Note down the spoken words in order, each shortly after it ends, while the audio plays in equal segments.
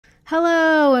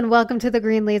Hello and welcome to the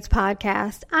Green Leads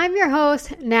Podcast. I'm your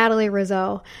host, Natalie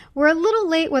Rizzo. We're a little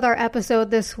late with our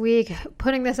episode this week,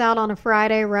 putting this out on a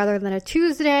Friday rather than a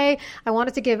Tuesday. I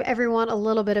wanted to give everyone a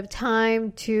little bit of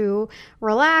time to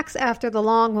relax after the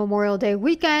long Memorial Day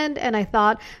weekend, and I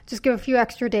thought just give a few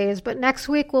extra days. But next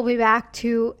week we'll be back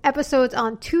to episodes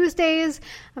on Tuesdays.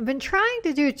 I've been trying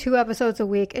to do 2 episodes a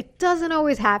week. It doesn't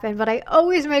always happen, but I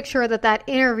always make sure that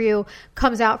interview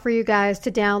comes out for you guys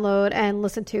to download and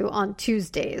listen to on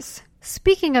Tuesdays.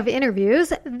 Speaking of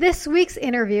interviews, this week's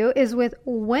interview is with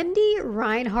Wendy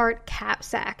Reinhardt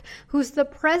Capsack, who's the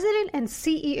president and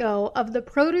CEO of the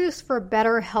Produce for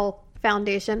Better Health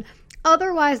Foundation,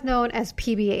 otherwise known as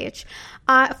PBH.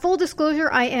 Full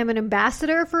disclosure, I am an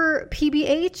ambassador for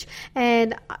PBH,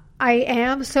 and I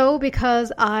am so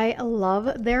because I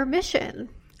love their mission.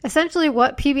 Essentially,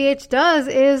 what PBH does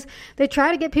is they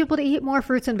try to get people to eat more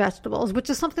fruits and vegetables, which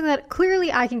is something that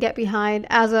clearly I can get behind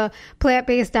as a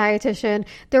plant-based dietitian.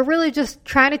 They're really just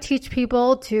trying to teach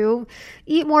people to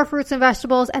eat more fruits and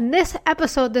vegetables. And this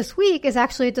episode this week is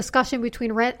actually a discussion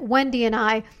between Wendy and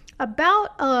I about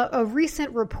a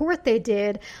recent report they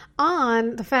did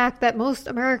on the fact that most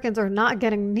Americans are not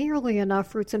getting nearly enough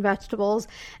fruits and vegetables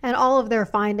and all of their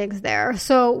findings there.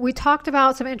 So we talked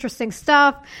about some interesting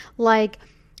stuff like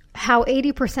how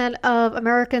 80% of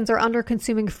Americans are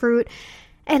under-consuming fruit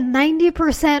and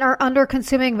 90% are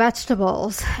under-consuming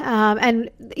vegetables. And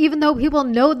even though people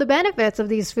know the benefits of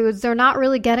these foods, they're not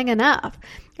really getting enough.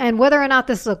 And whether or not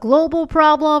this is a global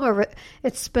problem or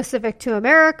it's specific to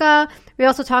America, we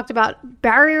also talked about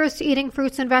barriers to eating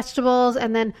fruits and vegetables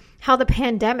and then how the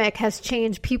pandemic has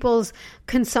changed people's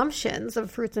consumptions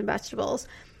of fruits and vegetables.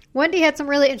 Wendy had some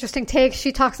really interesting takes.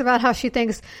 She talks about how she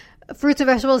thinks fruits and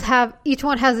vegetables each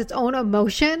one has its own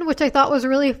emotion, which I thought was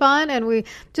really fun. And we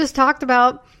just talked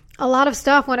about a lot of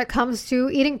stuff when it comes to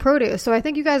eating produce. So I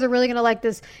think you guys are really going to like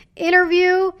this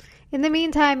interview. In the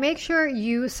meantime, make sure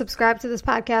you subscribe to this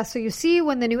podcast so you see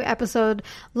when the new episode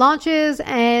launches,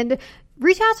 and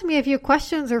reach out to me if you have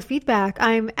questions or feedback.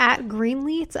 I'm at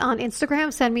Greenleats on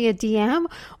Instagram. Send me a DM,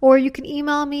 or you can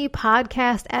email me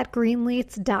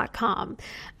podcast@greenleats.com.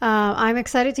 I'm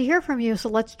excited to hear from you. So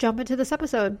let's jump into this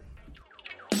episode.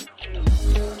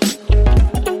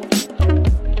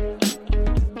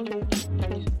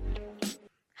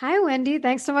 Hi, Wendy.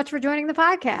 Thanks so much for joining the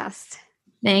podcast.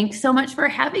 Thanks so much for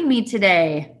having me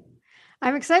today.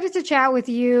 I'm excited to chat with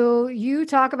you. You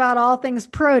talk about all things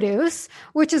produce,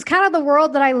 which is kind of the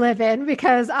world that I live in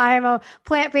because I'm a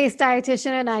plant-based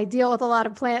dietitian and I deal with a lot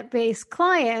of plant-based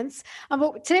clients.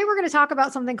 But today we're going to talk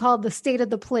about something called the State of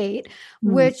the Plate,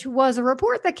 which was a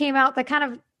report that came out that kind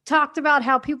of talked about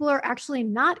how people are actually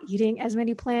not eating as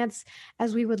many plants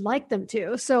as we would like them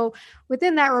to. So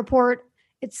within that report,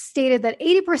 it stated that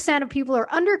 80% of people are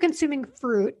under-consuming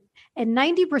fruit and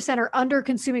 90% are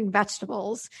under-consuming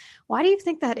vegetables. Why do you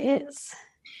think that is?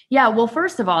 Yeah, well,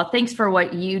 first of all, thanks for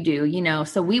what you do.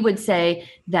 So we would say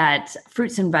that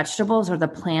fruits and vegetables are the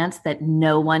plants that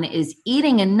no one is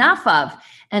eating enough of.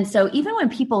 And so even when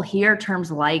people hear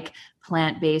terms like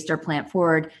plant-based or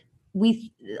plant-forward,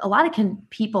 a lot of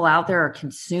people out there or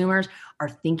consumers are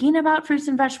thinking about fruits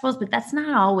and vegetables, but that's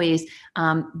not always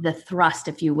the thrust,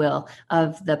 if you will,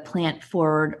 of the plant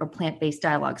forward or plant-based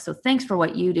dialogue. So thanks for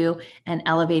what you do and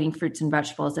elevating fruits and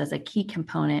vegetables as a key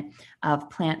component of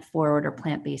plant forward or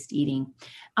plant-based eating.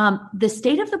 The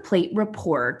State of the Plate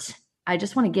report, I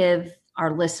just want to give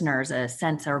our listeners a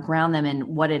sense or ground them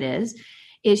in what it is,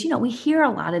 we hear a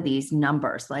lot of these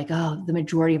numbers like, the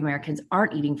majority of Americans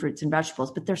aren't eating fruits and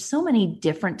vegetables, but there's so many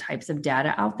different types of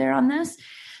data out there on this.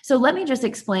 So let me just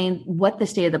explain what the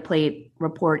State of the Plate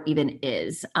report even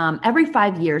is. Every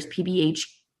 5 years, PBH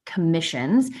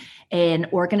commissions an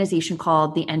organization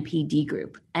called the NPD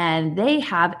Group, and they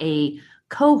have a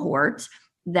cohort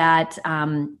that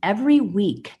every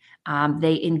week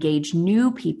they engage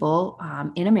new people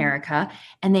in America,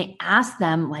 and they ask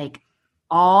them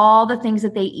all the things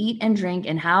that they eat and drink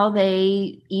and how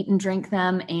they eat and drink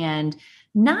them, and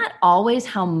not always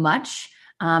how much.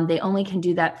 They only can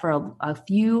do that for a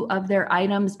few of their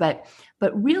items, but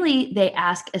really they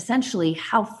ask essentially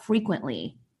how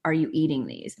frequently are you eating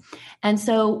these? And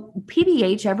so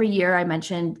PBH every year, I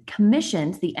mentioned,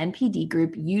 commissions the NPD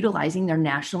Group utilizing their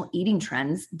National Eating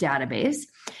Trends database.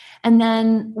 And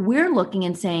then we're looking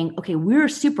and saying, okay, we're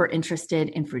super interested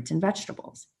in fruits and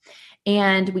vegetables.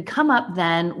 And we come up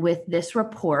then with this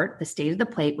report, the State of the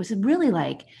Plate, was really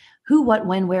who, what,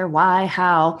 when, where, why,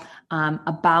 how,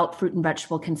 about fruit and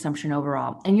vegetable consumption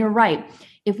overall. And you're right.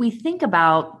 If we think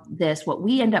about this, what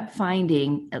we end up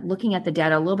finding, looking at the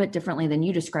data a little bit differently than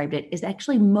you described it, is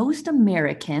actually most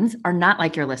Americans are not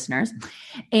like your listeners.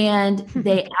 And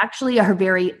they actually are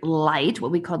very light,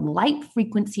 what we call light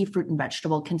frequency fruit and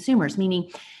vegetable consumers, meaning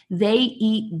they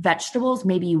eat vegetables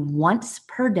maybe once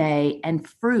per day and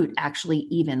fruit actually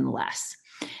even less.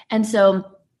 And so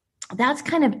that's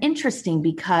kind of interesting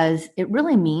because it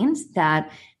really means that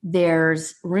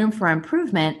there's room for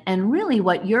improvement. And really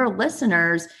what your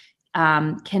listeners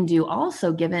can do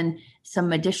also, given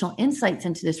some additional insights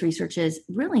into this research, is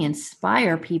really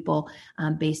inspire people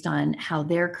based on how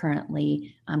they're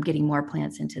currently getting more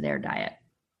plants into their diet.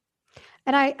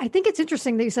 And I think it's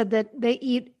interesting that you said that they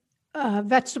eat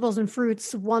vegetables and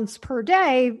fruits once per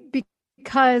day,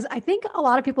 because I think a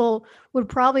lot of people would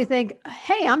probably think,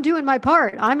 hey, I'm doing my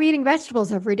part. I'm eating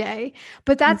vegetables every day,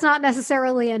 but that's not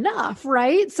necessarily enough,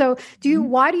 right? So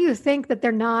why do you think that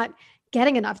they're not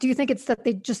getting enough? Do you think it's that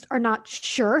they just are not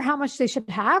sure how much they should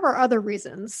have, or other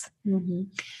reasons? Mm-hmm.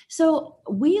 So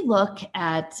we look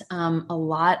at a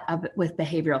lot of with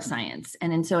behavioral science.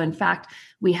 And so in fact,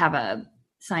 we have a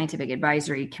scientific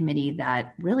advisory committee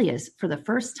that really is, for the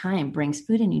first time, brings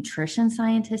food and nutrition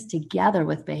scientists together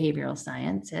with behavioral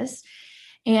scientists.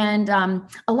 And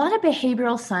a lot of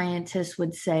behavioral scientists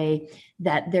would say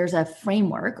that there's a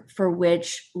framework for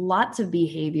which lots of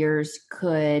behaviors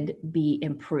could be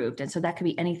improved. And so that could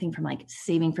be anything from like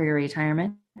saving for your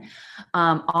retirement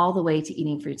all the way to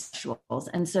eating fruits and vegetables.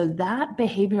 And so that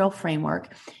behavioral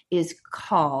framework is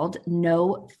called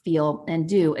Know, Feel, and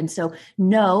Do. And so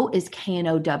Know is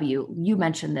KNOW. You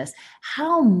mentioned this,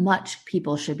 how much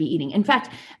people should be eating. In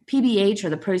fact, PBH,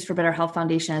 or the Produce for Better Health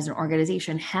Foundation as an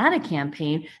organization, had a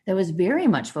campaign that was very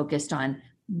much focused on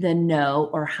the know,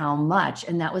 or how much.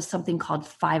 And that was something called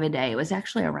 5 a day. It was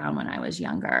actually around when I was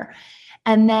younger.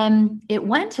 And then it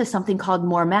went to something called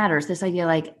More Matters. This idea,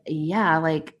 it's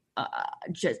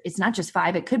not just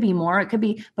 5, it could be more, it could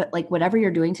be, but like whatever you're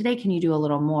doing today, can you do a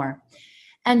little more?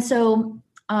 And so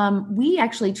we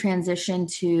actually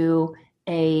transitioned to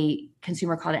a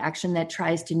consumer call to action that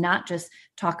tries to not just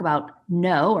talk about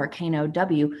know, or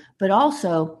KNOW, but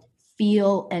also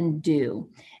feel and do.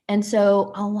 And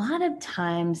so a lot of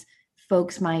times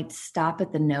folks might stop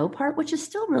at the know part, which is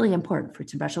still really important.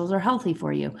 Fruits and vegetables are healthy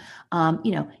for you.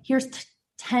 Here's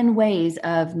 10 ways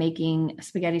of making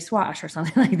spaghetti squash or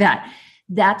something like that.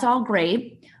 That's all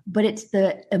great, but it's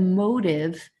the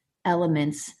emotive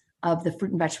elements of the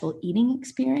fruit and vegetable eating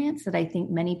experience that I think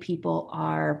many people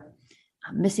are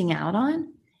missing out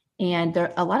on. And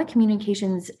a lot of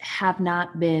communications have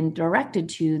not been directed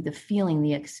to the feeling,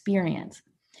 the experience.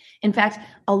 In fact,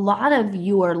 a lot of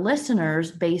your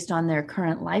listeners, based on their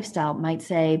current lifestyle, might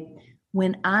say,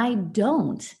 when I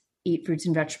don't eat fruits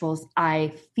and vegetables,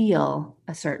 I feel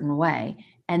a certain way.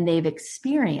 And they've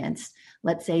experienced,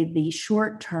 let's say, the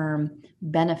short-term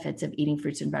benefits of eating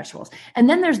fruits and vegetables. And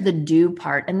then there's the do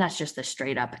part, and that's just the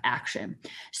straight up action.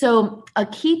 So a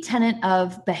key tenet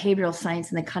of behavioral science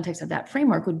in the context of that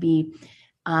framework would be,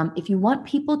 if you want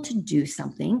people to do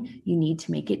something, you need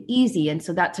to make it easy. And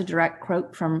so that's a direct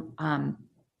quote from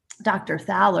Dr.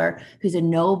 Thaler, who's a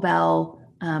Nobel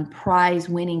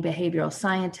Prize-winning behavioral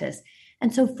scientist.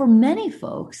 And so for many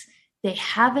folks, they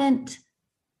haven't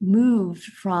moved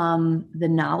from the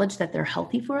knowledge that they're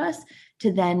healthy for us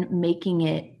to then making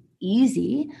it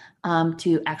easy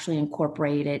to actually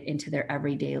incorporate it into their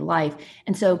everyday life.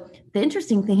 And so the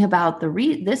interesting thing about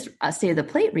this State of the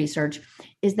Plate research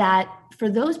is that for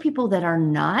those people that are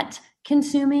not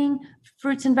consuming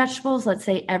fruits and vegetables, let's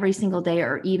say every single day,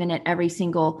 or even at every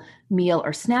single meal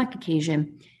or snack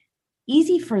occasion,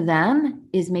 easy for them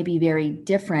is maybe very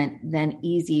different than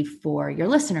easy for your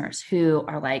listeners who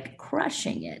are like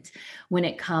crushing it when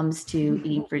it comes to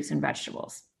eating fruits and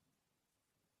vegetables.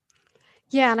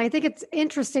 Yeah, and I think it's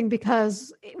interesting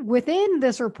because within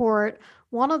this report,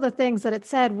 one of the things that it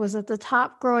said was that the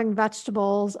top growing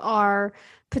vegetables are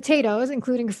potatoes,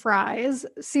 including fries,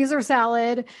 Caesar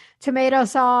salad, tomato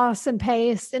sauce and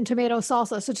paste, and tomato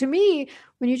salsa. So to me,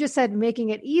 when you just said making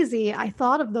it easy, I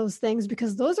thought of those things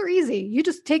because those are easy. You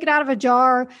just take it out of a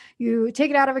jar, you take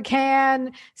it out of a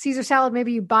can. Caesar salad,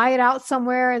 maybe you buy it out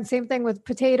somewhere, and same thing with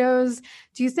potatoes.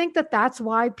 Do you think that that's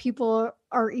why people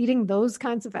are eating those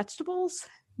kinds of vegetables?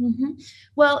 Mm-hmm.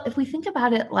 Well, if we think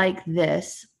about it like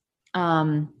this,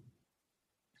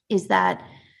 is that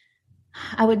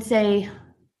I would say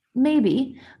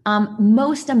maybe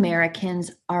most Americans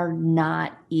are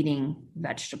not eating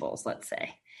vegetables, let's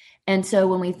say. And so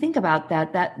when we think about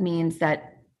that, that means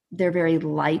that they're very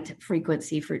light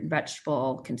frequency fruit and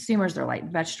vegetable consumers. They're light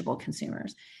vegetable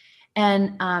consumers.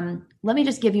 And let me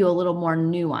just give you a little more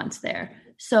nuance there.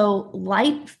 So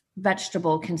light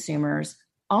vegetable consumers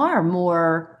are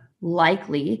more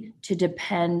likely to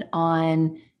depend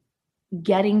on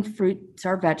getting fruits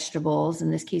or vegetables,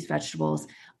 in this case, vegetables,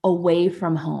 away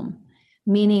from home.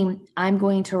 Meaning I'm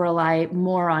going to rely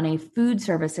more on a food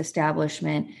service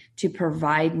establishment to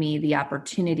provide me the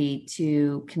opportunity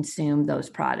to consume those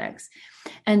products.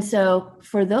 And so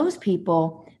for those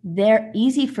people, they're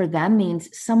easy for them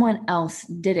means someone else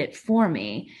did it for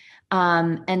me.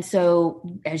 And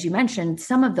so, as you mentioned,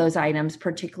 some of those items,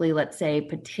 particularly, let's say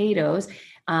potatoes,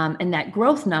 and that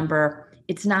growth number,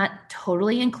 it's not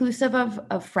totally inclusive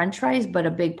of French fries, but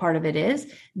a big part of it is.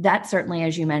 That certainly,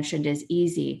 as you mentioned, is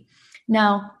easy.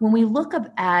 Now, when we look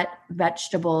up at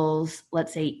vegetables,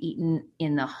 let's say eaten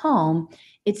in the home,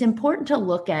 it's important to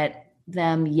look at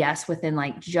them, yes, within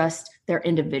like just their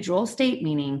individual state,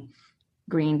 meaning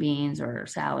green beans or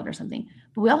salad or something.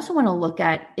 But we also want to look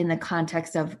at in the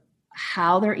context of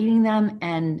how they're eating them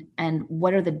and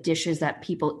what are the dishes that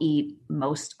people eat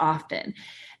most often.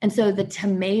 And so the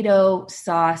tomato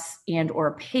sauce and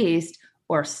or paste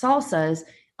or salsas,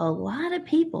 a lot of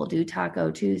people do Taco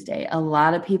Tuesday. A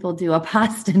lot of people do a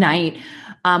pasta night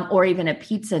or even a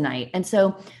pizza night. And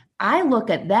so I look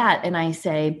at that and I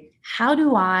say, how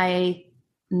do I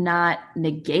not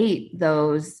negate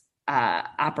those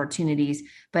opportunities,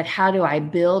 but how do I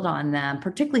build on them,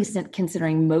 particularly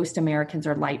considering most Americans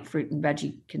are light fruit and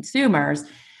veggie consumers?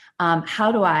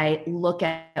 How do I look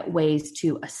at ways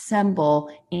to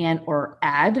assemble and or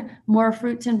add more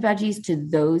fruits and veggies to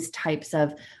those types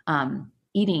of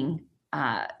eating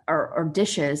or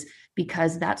dishes,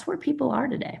 because that's where people are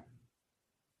today.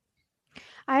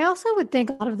 I also would think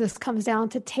a lot of this comes down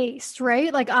to taste,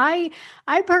 right? Like I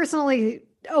personally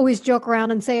always joke around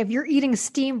and say, if you're eating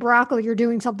steamed broccoli, you're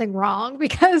doing something wrong,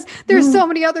 because there's so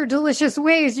many other delicious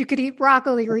ways you could eat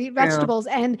broccoli or eat vegetables.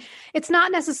 And it's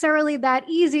not necessarily that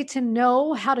easy to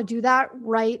know how to do that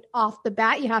right off the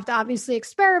bat. You have to obviously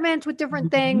experiment with different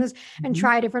things and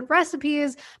try different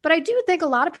recipes. But I do think a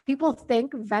lot of people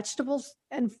think vegetables,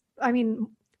 and I mean,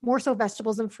 more so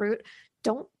vegetables and fruit,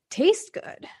 don't taste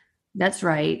good. That's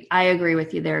right. I agree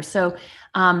with you there. So,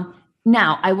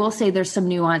 now, I will say there's some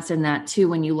nuance in that too,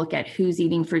 when you look at who's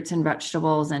eating fruits and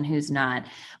vegetables and who's not.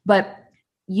 But,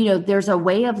 there's a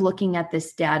way of looking at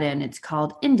this data, and it's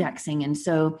called indexing. And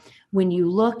so when you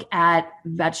look at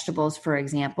vegetables, for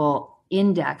example,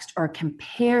 indexed or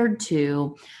compared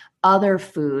to other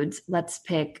foods, let's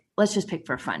just pick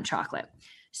for fun, chocolate.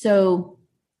 So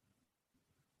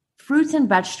fruits and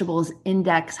vegetables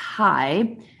index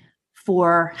high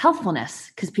for healthfulness,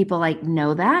 because people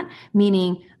know that,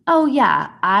 meaning, oh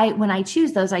yeah, when I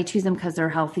choose those, I choose them because they're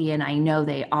healthy and I know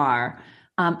they are.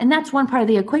 And that's one part of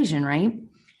the equation, right?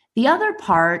 The other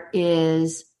part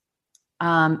is,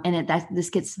 this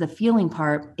gets to the feeling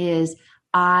part, is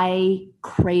I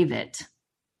crave it.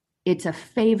 It's a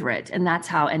favorite. And that's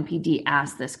how NPD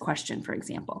asked this question, for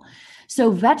example. So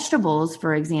vegetables,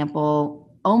 for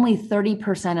example, only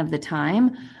 30% of the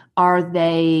time are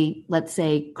they, let's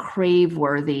say, crave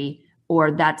worthy,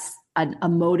 or that's a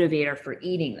motivator for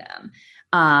eating them.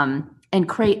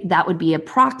 That would be a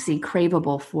proxy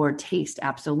craveable for taste.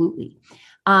 Absolutely.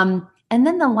 And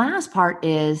then the last part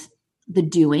is the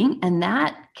doing, and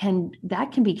that can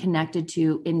be connected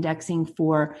to indexing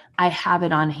for, I have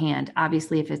it on hand.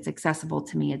 Obviously, if it's accessible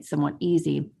to me, it's somewhat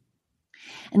easy.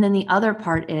 And then the other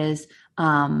part is,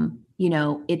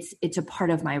 it's a part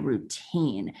of my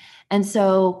routine. And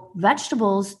so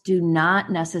vegetables do not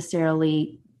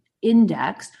necessarily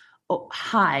index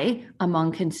high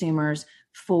among consumers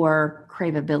for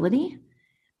craveability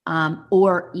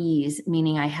or ease,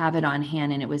 meaning I have it on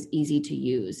hand and it was easy to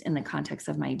use in the context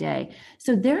of my day.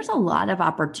 So there's a lot of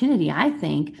opportunity, I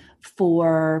think,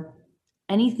 for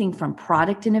anything from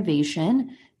product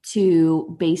innovation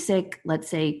to basic, let's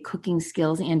say, cooking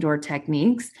skills and or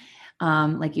techniques,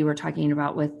 like you were talking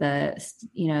about with the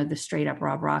straight up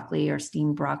raw broccoli or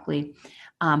steamed broccoli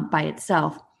by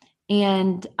itself.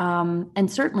 And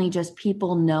certainly just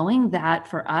people knowing that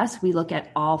for us, we look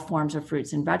at all forms of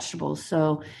fruits and vegetables.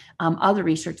 So other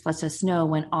research lets us know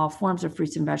when all forms of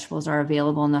fruits and vegetables are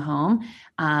available in the home,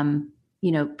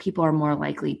 people are more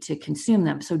likely to consume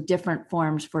them. So different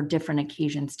forms for different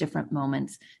occasions, different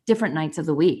moments, different nights of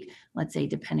the week, let's say,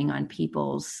 depending on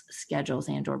people's schedules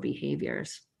and or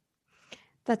behaviors.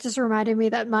 That just reminded me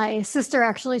that my sister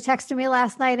actually texted me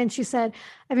last night and she said,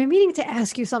 I've been meaning to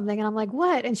ask you something. And I'm like,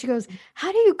 what? And she goes,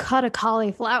 how do you cut a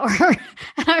cauliflower?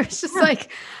 And I was just like,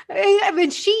 I mean,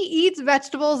 she eats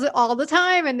vegetables all the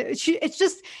time. And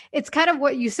it's kind of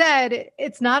what you said.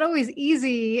 It's not always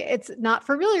easy. It's not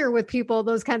familiar with people,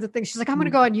 those kinds of things. She's like, I'm going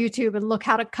to go on YouTube and look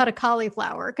how to cut a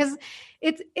cauliflower. Cause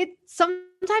sometimes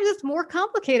it's more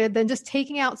complicated than just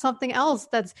taking out something else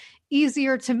that's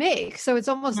easier to make. So it's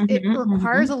almost, it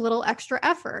requires a little extra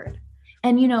effort.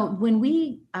 And, when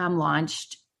we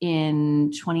launched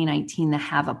in 2019, the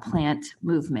Have a Plant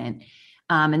movement,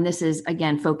 and this is,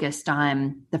 again, focused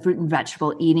on the fruit and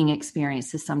vegetable eating experience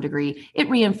to some degree. It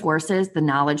reinforces the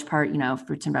knowledge part,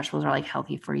 fruits and vegetables are like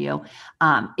healthy for you.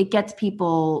 It gets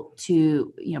people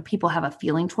to, people have a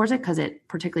feeling towards it because it,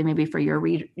 particularly maybe for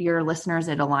your listeners,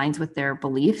 it aligns with their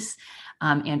beliefs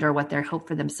and or what they hope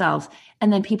for themselves.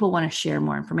 And then people want to share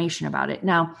more information about it.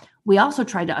 Now, we also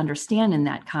tried to understand in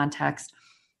that context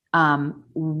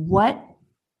what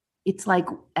it's like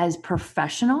as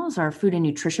professionals or food and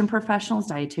nutrition professionals,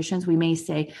 dietitians, we may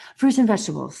say fruits and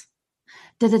vegetables,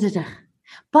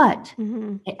 but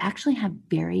they actually have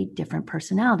very different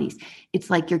personalities.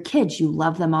 It's like your kids, you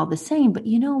love them all the same, but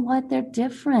you know what? They're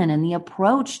different. And the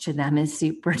approach to them is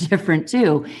super different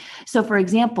too. So for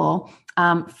example,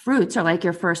 fruits are like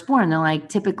your firstborn. They're like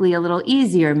typically a little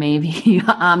easier, maybe.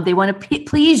 They want to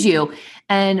please you.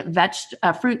 And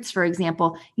fruits, for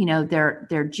example,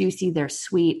 they're juicy, they're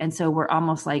sweet. And so we're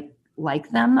almost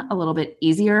like them a little bit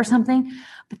easier or something.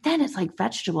 But then it's like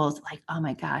vegetables, like, oh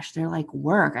my gosh, they're like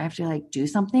work. I have to do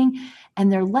something.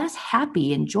 And they're less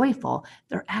happy and joyful.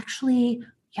 They're actually, you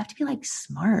have to be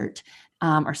smart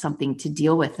or something to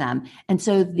deal with them. And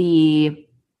so the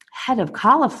head of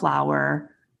cauliflower,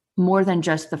 more than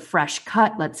just the fresh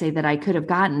cut, let's say, that I could have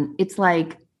gotten, it's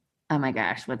like, oh my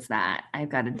gosh, what's that? I've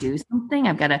got to do something.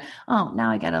 Now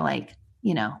I got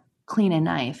to clean a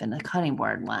knife and the cutting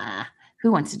board. Blah.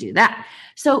 Who wants to do that?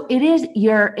 So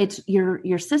it's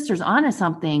your sister's onto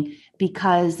something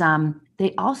because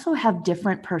they also have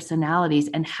different personalities,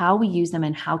 and how we use them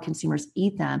and how consumers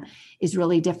eat them is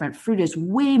really different. Fruit is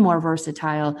way more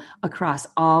versatile across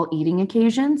all eating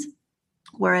occasions,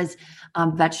 whereas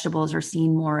vegetables are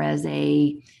seen more as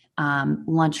a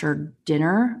lunch or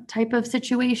dinner type of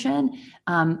situation.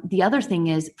 The other thing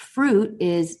is fruit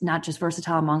is not just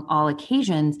versatile among all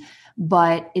occasions,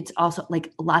 but it's also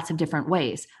lots of different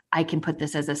ways. I can put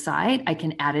this as a side. I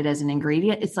can add it as an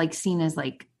ingredient. It's seen as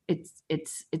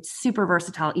it's super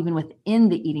versatile even within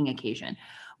the eating occasion.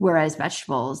 Whereas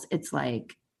vegetables, it's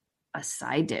like a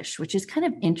side dish, which is kind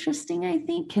of interesting, I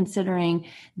think, considering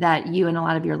that you and a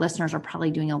lot of your listeners are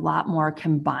probably doing a lot more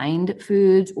combined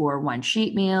foods or one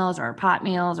sheet meals or pot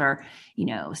meals or,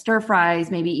 stir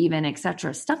fries, maybe even, et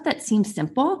cetera, stuff that seems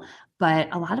simple, but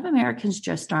a lot of Americans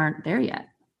just aren't there yet.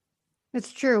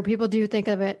 It's true. People do think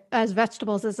of it as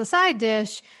vegetables as a side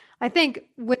dish. I think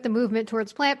with the movement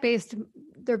towards plant-based,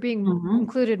 they're being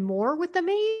included more with the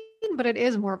main, but it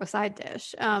is more of a side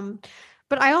dish.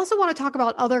 But I also want to talk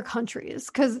about other countries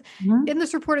because in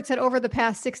this report, it said over the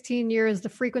past 16 years, the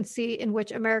frequency in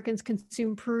which Americans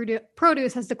consume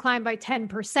produce has declined by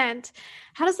 10%.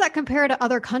 How does that compare to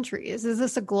other countries? Is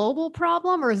this a global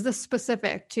problem or is this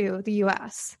specific to the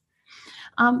U.S.?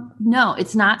 No,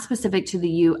 it's not specific to the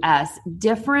U.S.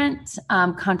 Different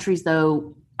countries,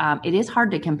 though, it is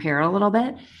hard to compare a little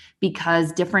bit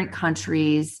because different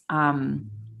countries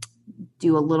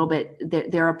do a little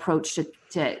bit, their approach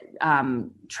to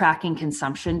tracking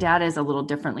consumption data is a little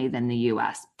differently than the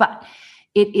U.S. But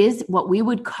it is what we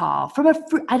would call,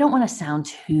 I don't want to sound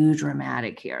too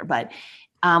dramatic here, but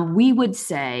we would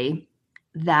say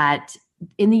that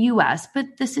in the U.S.,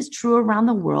 but this is true around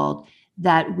the world,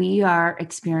 that we are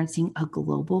experiencing a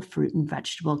global fruit and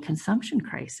vegetable consumption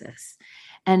crisis.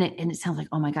 And it sounds like,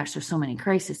 oh my gosh, there's so many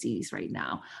crises right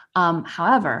now.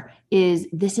 However,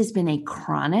 this has been a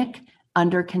chronic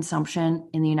underconsumption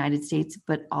in the United States,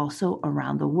 but also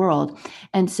around the world.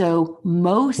 And so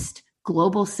most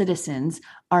global citizens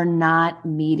are not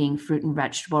meeting fruit and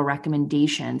vegetable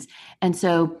recommendations. And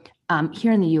so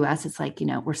here in the U.S., it's like,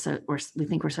 we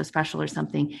think we're so special or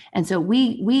something. And so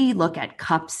we look at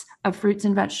cups of fruits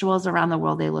and vegetables. Around the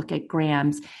world, they look at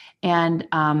grams. And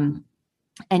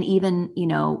even,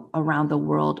 around the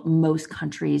world, most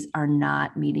countries are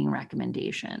not meeting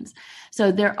recommendations.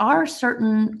 So there are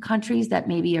certain countries that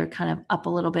maybe are kind of up a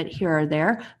little bit here or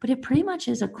there, but it pretty much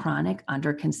is a chronic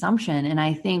underconsumption. And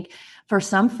I think for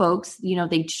some folks,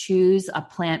 they choose a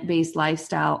plant-based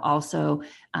lifestyle also,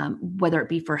 whether it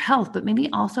be for health, but maybe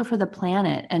also for the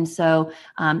planet. And so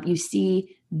you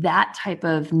see that type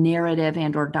of narrative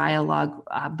and or dialogue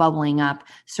bubbling up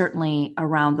certainly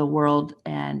around the world,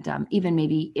 and even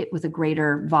maybe it with a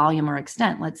greater volume or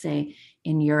extent, let's say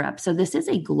in Europe. So this is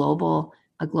a global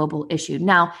issue.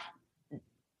 Now,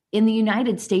 in the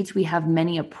United States, we have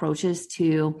many approaches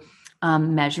to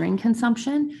measuring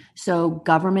consumption. So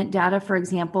government data, for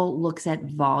example, looks at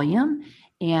volume,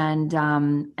 and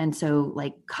so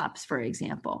like cups, for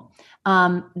example.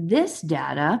 This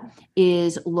data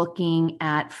is looking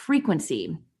at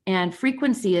frequency, and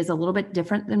frequency is a little bit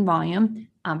different than volume.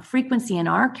 Frequency in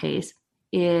our case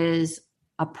is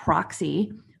a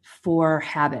proxy for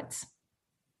habits.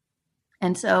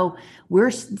 And so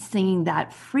we're seeing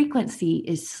that frequency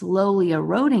is slowly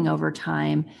eroding over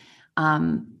time.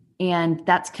 And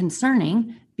that's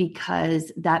concerning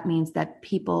because that means that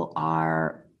people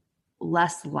are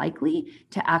less likely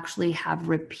to actually have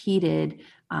repeated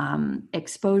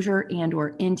exposure and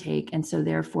or intake. And so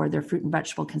therefore their fruit and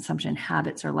vegetable consumption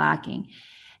habits are lacking.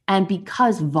 And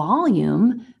because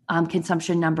volume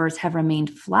consumption numbers have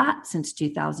remained flat since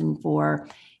 2004,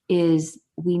 is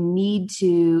we need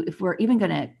to, if we're even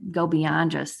going to go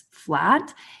beyond just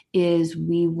flat, is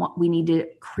we need to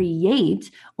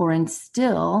create or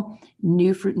instill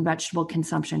new fruit and vegetable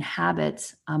consumption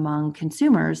habits among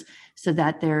consumers so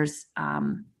that there's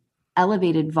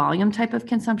elevated volume type of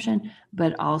consumption,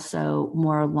 but also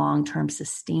more long-term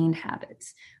sustained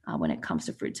habits when it comes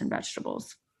to fruits and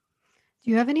vegetables.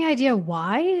 Do you have any idea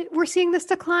why we're seeing this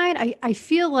decline? I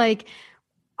feel like,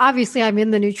 obviously I'm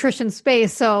in the nutrition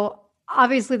space, so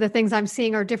obviously the things I'm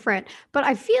seeing are different, but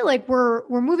I feel like we're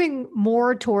moving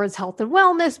more towards health and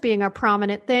wellness being a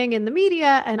prominent thing in the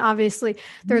media. And obviously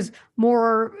there's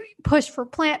more push for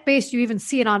plant-based. You even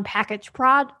see it on packaged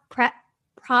product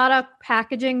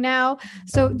packaging now.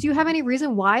 So do you have any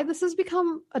reason why this has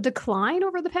become a decline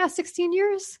over the past 16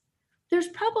 years? There's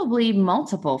probably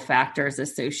multiple factors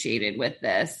associated with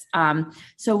this.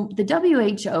 So the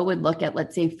WHO would look at,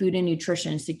 let's say, food and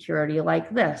nutrition security like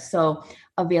this. So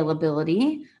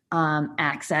availability,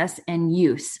 access, and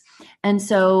use. And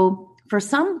so for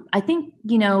some, I think,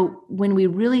 when we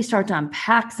really start to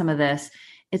unpack some of this,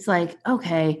 it's like,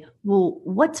 okay, well,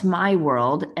 what's my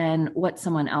world and what's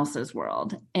someone else's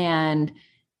world? And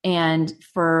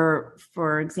for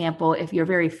example, if you're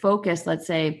very focused, let's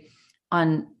say,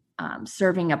 on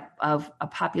serving a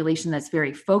population that's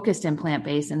very focused in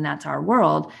plant-based, and that's our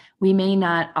world, we may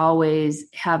not always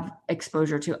have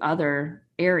exposure to other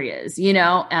areas,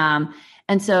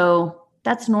 and so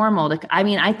that's normal.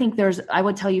 I think I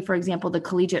would tell you, for example, the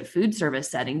collegiate food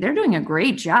service setting, they're doing a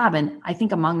great job. And I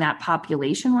think among that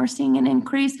population, we're seeing an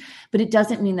increase, but it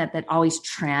doesn't mean that always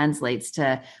translates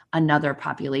to another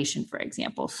population, for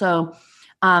example. So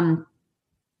I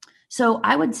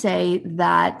would say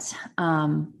that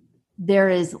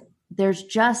there's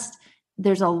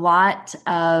a lot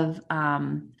of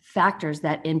factors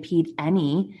that impede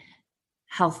any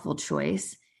healthful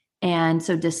choice. And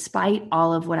so despite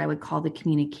all of what I would call the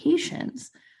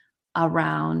communications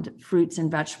around fruits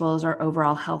and vegetables or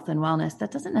overall health and wellness,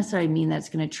 that doesn't necessarily mean that it's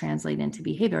going to translate into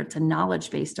behavior. It's a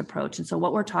knowledge-based approach. And so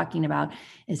what we're talking about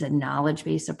is a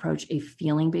knowledge-based approach, a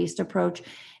feeling-based approach,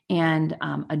 and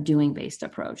a doing-based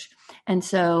approach. And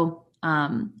so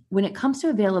when it comes to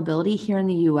availability here in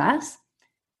the US,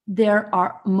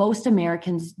 most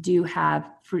Americans do have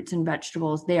fruits and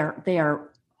vegetables. They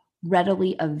are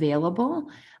readily available.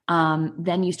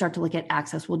 Then you start to look at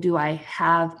access. Well, do I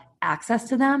have access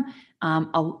to them?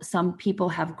 Some people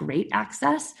have great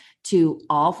access to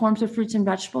all forms of fruits and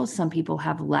vegetables. Some people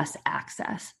have less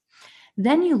access.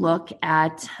 Then you look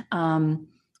at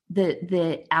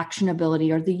the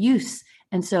actionability or the use.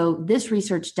 And so this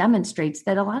research demonstrates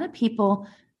that a lot of people,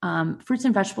 fruits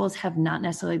and vegetables have not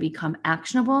necessarily become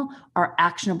actionable or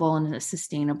actionable in a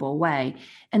sustainable way.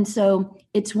 And so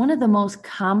it's one of the most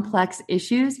complex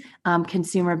issues,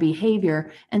 consumer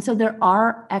behavior. And so there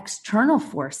are external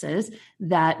forces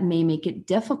that may make it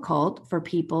difficult for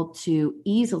people to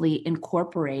easily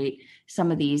incorporate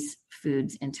some of these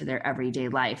foods into their everyday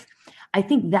life. I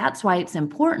think that's why it's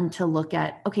important to look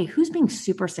at, okay, who's being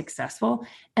super successful?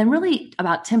 And really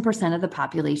about 10% of the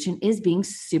population is being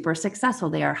super successful.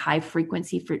 They are high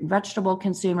frequency fruit and vegetable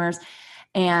consumers.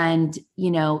 And,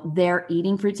 they're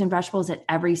eating fruits and vegetables at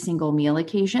every single meal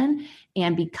occasion.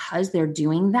 And because they're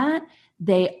doing that,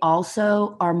 they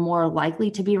also are more likely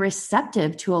to be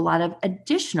receptive to a lot of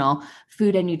additional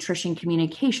food and nutrition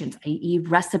communications, i.e.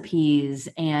 recipes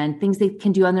and things they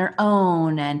can do on their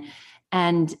own.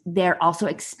 And they're also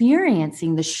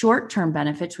experiencing the short-term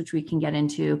benefits, which we can get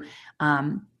into,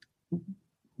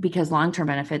 because long-term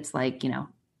benefits like,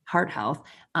 heart health.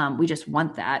 We just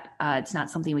want that. It's not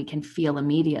something we can feel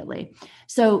immediately.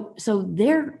 So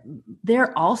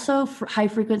they're also high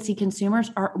frequency consumers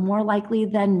are more likely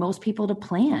than most people to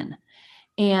plan.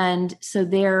 And so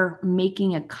they're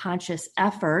making a conscious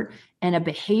effort, and a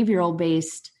behavioral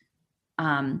based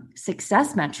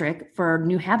success metric for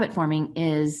new habit forming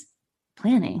is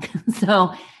planning.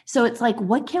 So it's like,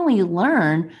 what can we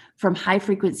learn from high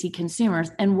frequency consumers,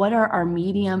 and what are our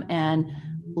medium and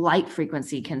light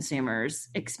frequency consumers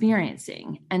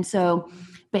experiencing? And so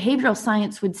behavioral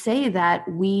science would say that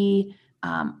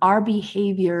our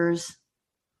behaviors,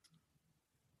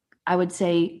 I would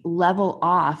say, level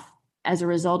off as a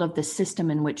result of the system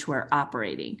in which we're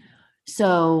operating.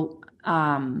 So,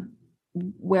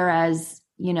 whereas,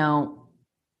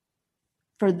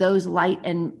 for those light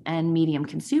and medium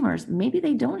consumers, maybe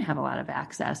they don't have a lot of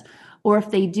access, or if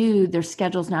they do, their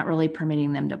schedule's not really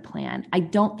permitting them to plan. I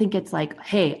don't think it's like,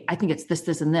 hey, I think it's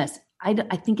this, and this. I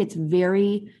think it's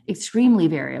extremely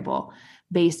variable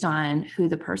based on who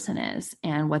the person is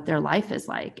and what their life is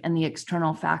like, and the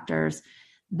external factors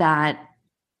that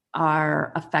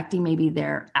are affecting maybe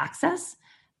their access,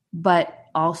 but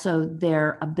also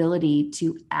their ability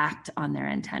to act on their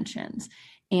intentions.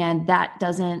 And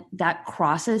that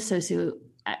crosses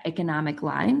socioeconomic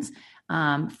lines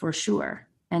for sure.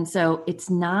 And so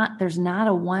there's not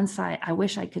a one size. I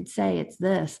wish I could say it's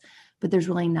this, but there's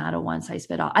really not a one size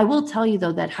fit all. I will tell you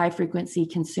though, that high frequency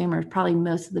consumers, probably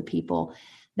most of the people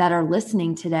that are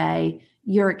listening today,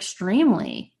 you're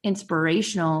extremely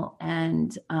inspirational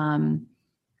and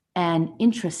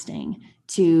interesting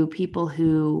to people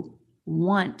who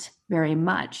want very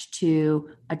much to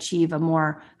achieve a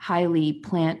more highly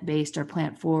plant-based or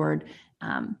plant-forward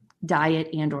diet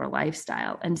and or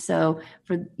lifestyle. And so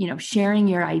for, sharing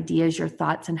your ideas, your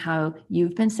thoughts, and how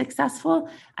you've been successful,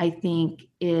 I think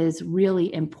is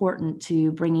really important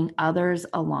to bringing others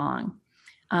along.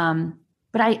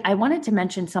 But I wanted to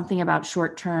mention something about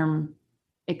short-term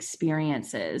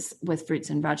experiences with fruits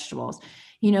and vegetables.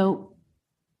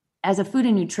 As a food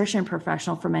and nutrition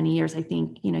professional for many years, I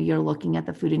think, you're looking at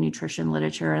the food and nutrition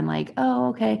literature and like, oh,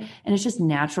 okay. And it's just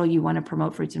natural. You want to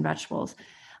promote fruits and vegetables.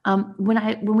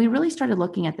 When we really started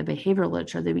looking at the behavioral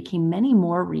literature, there became many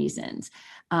more reasons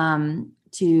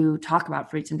to talk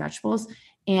about fruits and vegetables.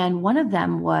 And one of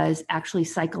them was actually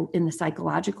in the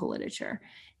psychological literature.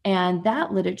 And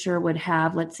that literature would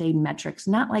have, let's say, metrics,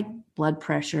 not like blood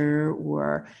pressure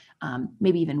or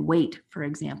maybe even weight, for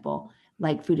example,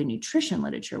 like food and nutrition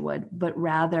literature would, but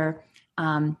rather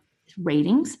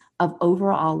ratings of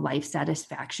overall life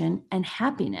satisfaction and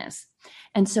happiness.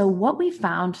 And so what we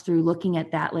found through looking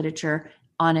at that literature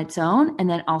on its own, and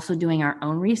then also doing our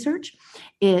own research,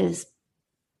 is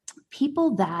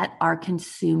people that are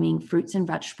consuming fruits and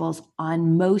vegetables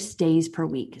on most days per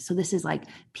week. So this is like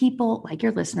people like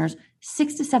your listeners,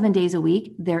 6 to 7 days a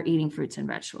week, they're eating fruits and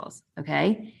vegetables.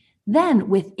 Okay. Then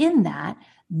within that,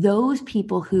 those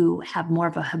people who have more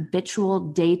of a habitual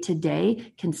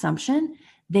day-to-day consumption,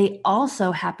 they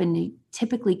also happen to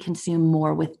typically consume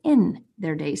more within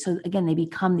their day. So again, they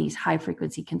become these high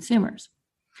frequency consumers.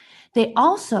 They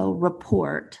also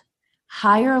report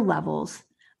higher levels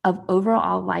of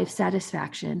overall life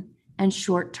satisfaction and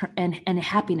short-term and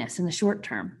happiness in the short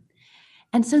term.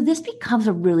 And so this becomes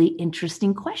a really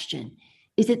interesting question.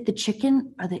 Is it the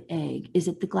chicken or the egg? Is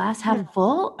it the glass half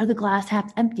full or the glass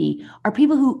half empty? Are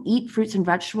people who eat fruits and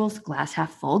vegetables glass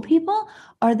half full people?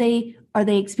 Are they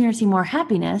experiencing more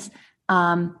happiness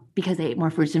because they ate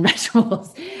more fruits and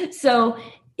vegetables? So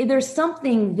there's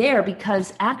something there,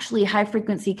 because actually high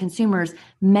frequency consumers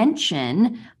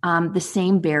mention the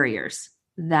same barriers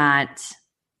that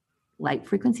light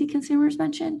frequency consumers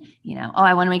mention.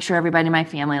 I want to make sure everybody in my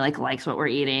family likes what we're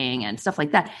eating and stuff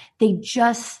like that. They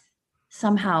just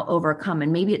somehow overcome.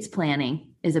 And maybe it's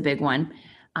planning is a big one.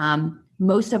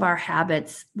 Most of our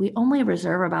habits, we only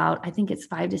reserve about, I think it's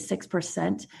 5 to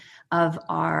 6% of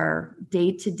our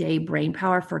day-to-day brain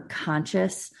power for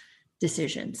conscious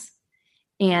decisions.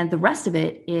 And the rest of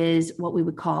it is what we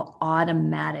would call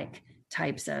automatic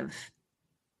types of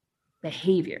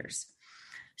behaviors.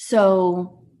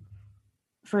 So,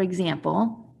 for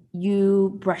example,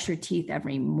 you brush your teeth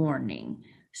every morning.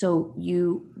 So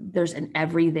there's an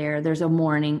every there's a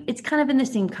morning. It's kind of in the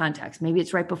same context. Maybe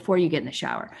it's right before you get in the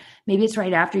shower. Maybe it's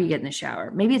right after you get in the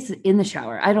shower. Maybe it's in the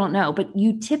shower. I don't know. But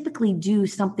you typically do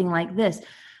something like this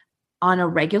on a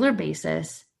regular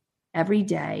basis every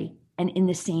day and in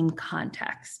the same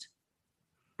context,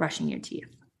 brushing your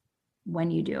teeth,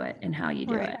 when you do it and how you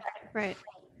do it. Right.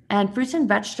 And fruits and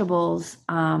vegetables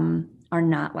are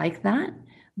not like that.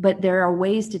 But there are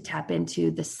ways to tap into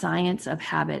the science of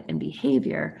habit and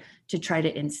behavior to try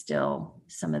to instill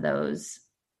some of those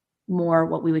more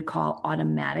what we would call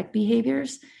automatic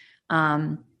behaviors,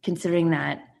 considering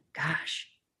that, gosh,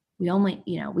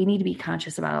 we need to be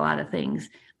conscious about a lot of things.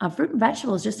 Fruit and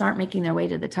vegetables just aren't making their way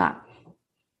to the top.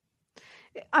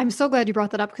 I'm so glad you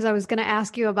brought that up because I was going to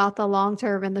ask you about the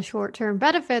long-term and the short-term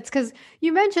benefits, because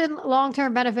you mentioned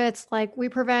long-term benefits like we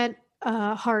prevent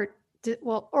heart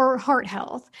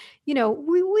health.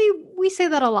 We say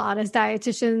that a lot as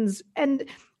dietitians, and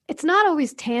it's not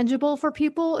always tangible for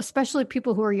people, especially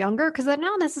people who are younger, because they're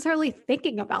not necessarily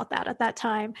thinking about that at that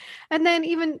time. And then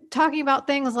even talking about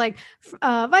things like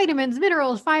vitamins,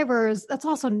 minerals, fibers, that's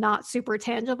also not super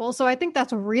tangible. So I think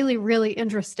that's really, really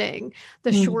interesting,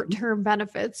 the short-term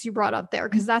benefits you brought up there,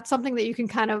 because that's something that you can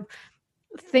kind of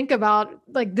think about,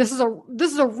 like, this is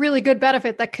a really good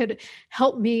benefit that could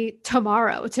help me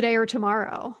today or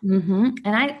tomorrow. And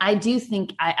I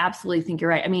absolutely think you're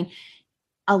right. I mean,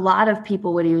 a lot of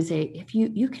people would even say, if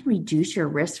you can reduce your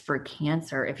risk for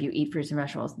cancer if you eat fruits and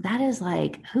vegetables, that is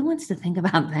like, who wants to think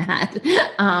about that?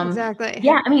 Exactly.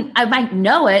 Yeah. I mean, I might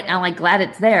know it. I'm like glad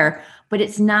it's there, but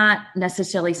it's not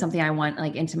necessarily something I want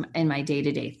like in my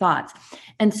day-to-day thoughts.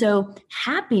 And so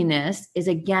happiness is,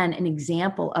 again, an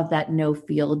example of that no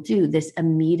feel do, this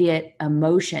immediate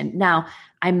emotion. Now,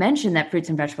 I mentioned that fruits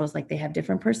and vegetables, like, they have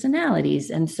different personalities.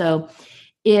 And so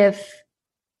if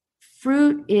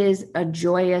fruit is a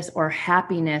joyous, or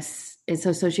happiness is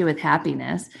associated with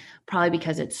happiness, probably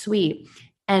because it's sweet,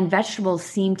 and vegetables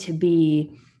seem to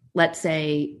be, let's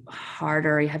say,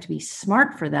 harder, you have to be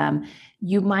smart for them,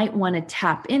 you might want to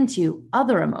tap into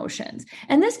other emotions.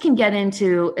 And this can get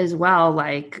into as well,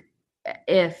 like,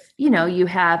 if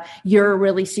you're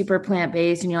really super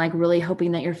plant-based and you're like really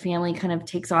hoping that your family kind of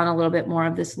takes on a little bit more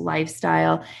of this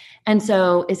lifestyle. And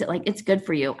so is it like, it's good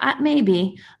for you?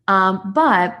 Maybe.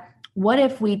 But what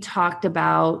if we talked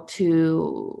about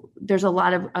there's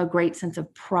a great sense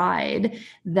of pride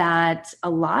that a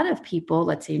lot of people,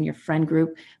 let's say in your friend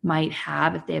group, might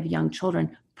have if they have young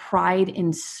children, pride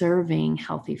in serving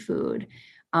healthy food,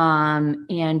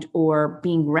 and or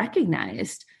being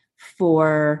recognized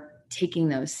for taking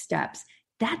those steps.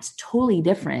 That's totally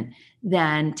different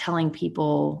than telling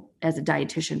people, as a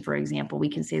dietitian, for example, we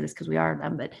can say this because we are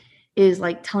them, but is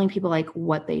like telling people like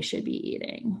what they should be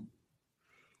eating.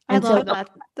 I love that.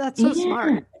 That's so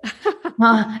smart.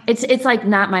 It's like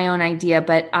not my own idea,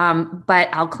 but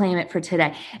I'll claim it for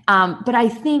today. But I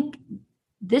think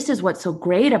this is what's so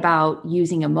great about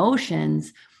using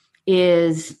emotions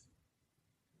is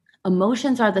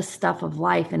emotions are the stuff of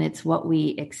life, and it's what we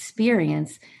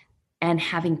experience, and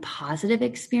having positive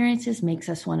experiences makes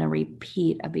us want to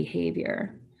repeat a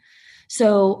behavior.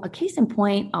 So a case in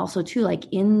point also too, like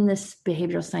in this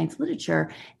behavioral science literature,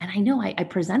 and I know I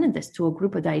presented this to a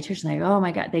group of dietitians, like, oh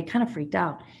my God, they kind of freaked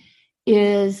out,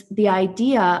 is the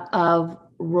idea of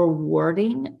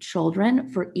rewarding children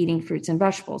for eating fruits and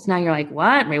vegetables. Now you're like,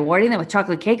 what? Rewarding them with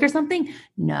chocolate cake or something?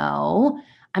 No,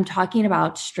 I'm talking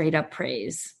about straight up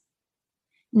praise.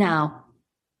 Now,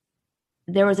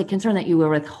 there was a concern that you were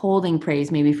withholding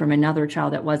praise maybe from another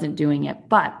child that wasn't doing it,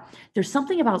 but there's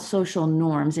something about social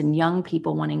norms and young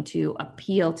people wanting to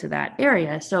appeal to that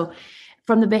area. So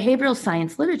from the behavioral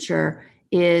science literature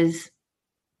is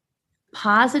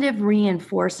positive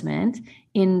reinforcement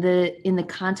in the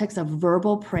context of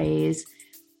verbal praise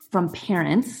from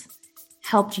parents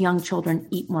helped young children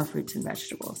eat more fruits and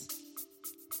vegetables.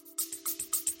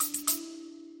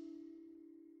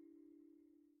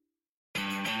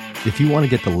 If you want to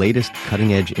get the latest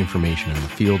cutting-edge information in the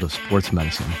field of sports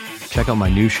medicine, check out my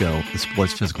new show, the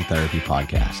Sports Physical Therapy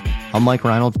Podcast. I'm Mike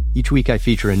Reinold. Each week I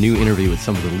feature a new interview with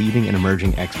some of the leading and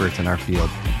emerging experts in our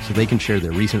field so they can share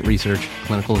their recent research,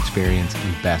 clinical experience,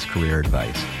 and best career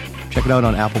advice. Check it out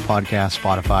on Apple Podcasts,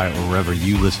 Spotify, or wherever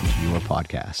you listen to your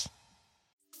podcasts.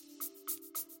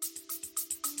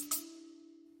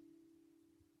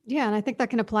 Yeah, and I think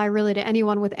that can apply really to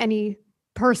anyone with any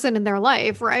person in their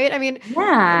life, right? I mean,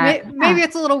 maybe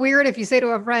it's a little weird if you say to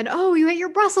a friend, oh, you ate your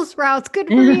Brussels sprouts, good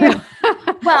for you.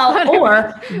 Well,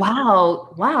 or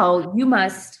wow, you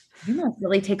must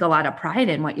really take a lot of pride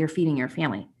in what you're feeding your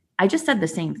family. I just said the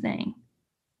same thing.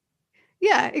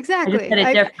 Yeah, exactly. I just said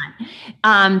it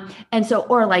different. And so,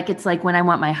 or like, it's like when I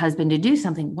want my husband to do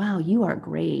something, wow, you are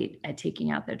great at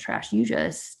taking out the trash. You're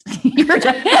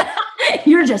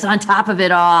just on top of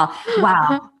it all.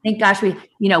 Wow. Thank gosh we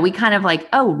kind of like,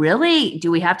 oh, really?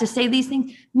 Do we have to say these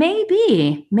things?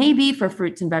 Maybe for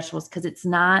fruits and vegetables, because it's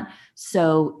not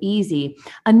so easy.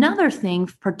 Another thing,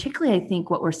 particularly I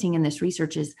think what we're seeing in this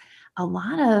research is a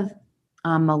lot of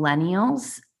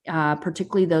millennials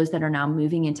particularly those that are now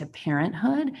moving into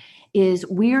parenthood, is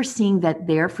we're seeing that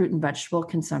their fruit and vegetable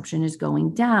consumption is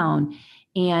going down,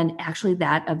 and actually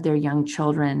that of their young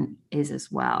children is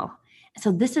as well.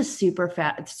 So this is super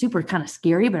kind of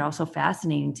scary, but also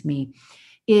fascinating to me,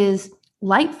 is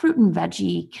light fruit and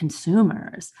veggie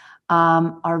consumers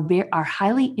are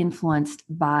highly influenced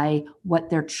by what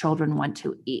their children want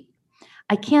to eat.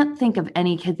 I can't think of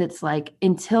any kid that's like,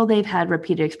 until they've had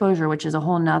repeated exposure, which is a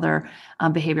whole nother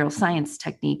behavioral science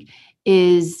technique,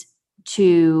 is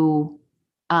to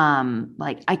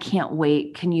like, I can't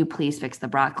wait. Can you please fix the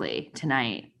broccoli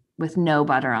tonight with no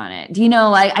butter on it? Do you know,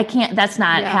 like, I can't, that's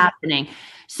not happening.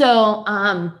 So,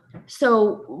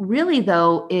 so really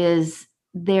though, is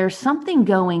there's something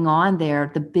going on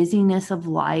there, the busyness of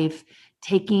life,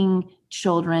 taking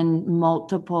children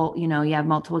multiple, you have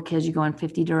multiple kids, you go in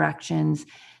 50 directions,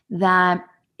 that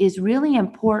is really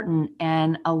important,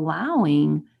 and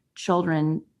allowing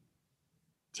children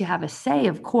to have a say,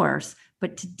 of course,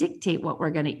 but to dictate what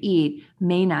we're going to eat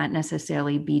may not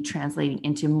necessarily be translating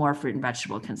into more fruit and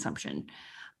vegetable consumption.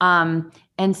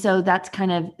 And so that's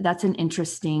an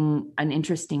interesting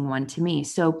one to me.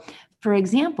 So for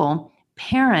example,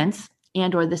 parents,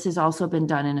 or this has also been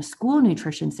done in a school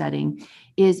nutrition setting,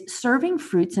 is serving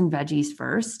fruits and veggies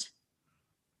first,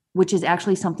 which is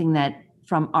actually something that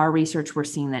from our research, we're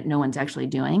seeing that no one's actually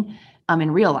doing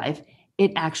in real life.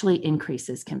 It actually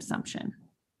increases consumption.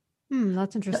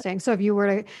 That's interesting. So if you were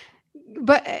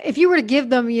to give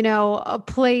them, a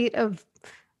plate of,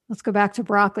 let's go back to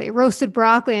roasted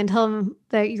broccoli, and tell them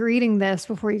that you're eating this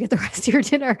before you get the rest of your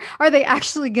dinner, are they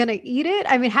actually going to eat it?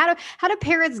 I mean, how do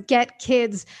parents get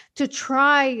kids to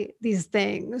try these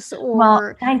things?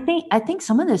 Or I think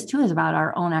some of this too is about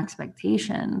our own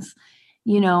expectations.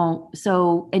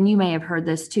 So, and you may have heard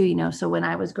this too, so when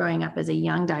I was growing up as a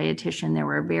young dietitian, there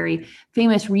were very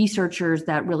famous researchers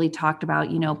that really talked about,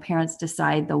 parents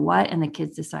decide the what and the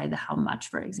kids decide the how much,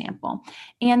 for example,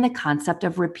 and the concept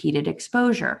of repeated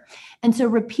exposure. And so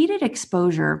repeated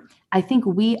exposure, I think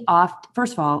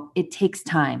first of all, it takes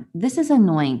time. This is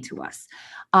annoying to us.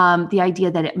 The idea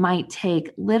that it might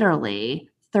take literally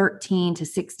 13 to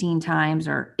 16 times,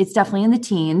 or it's definitely in the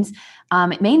teens.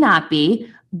 It may not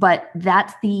be, but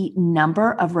that's the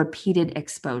number of repeated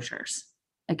exposures.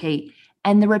 Okay.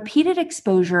 And the repeated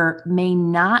exposure may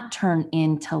not turn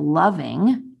into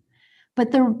loving,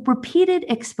 but the repeated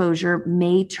exposure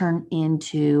may turn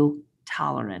into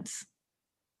tolerance.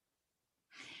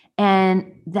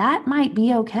 And that might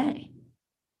be okay.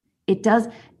 It does.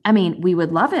 I mean, we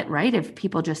would love it, right? If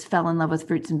people just fell in love with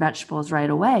fruits and vegetables right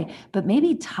away, but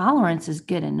maybe tolerance is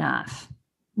good enough.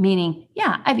 Meaning,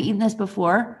 yeah, I've eaten this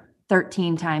before,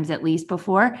 13 times at least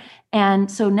before.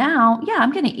 And so now, yeah,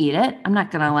 I'm going to eat it. I'm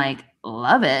not going to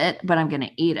love it, but I'm going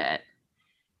to eat it.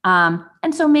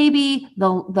 And so maybe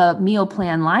the meal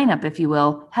plan lineup, if you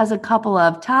will, has a couple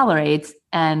of tolerates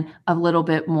and a little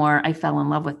bit more, I fell in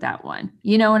love with that one.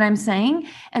 You know what I'm saying?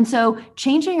 And so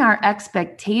changing our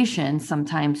expectations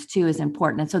sometimes too is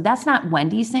important. And so that's not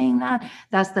Wendy saying that,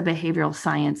 that's the behavioral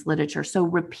science literature. So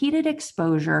repeated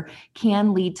exposure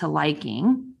can lead to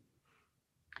liking.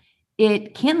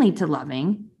 It can lead to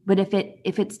loving, but if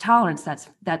it's tolerance,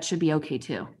 that should be okay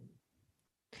too.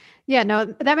 Yeah, no,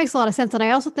 that makes a lot of sense. And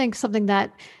I also think something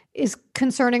that is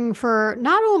concerning for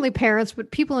not only parents, but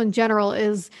people in general,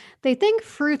 is they think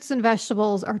fruits and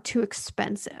vegetables are too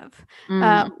expensive.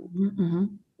 Mm-hmm.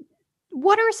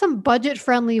 What are some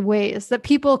budget-friendly ways that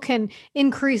people can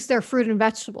increase their fruit and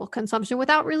vegetable consumption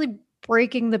without really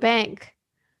breaking the bank?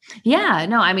 Yeah,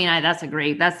 no, I mean, that's a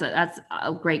great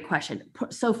question.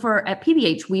 So at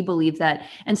PBH, we believe that,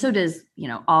 and so does,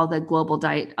 all the global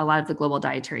diet, a lot of the global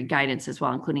dietary guidance as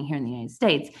well, including here in the United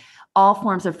States, all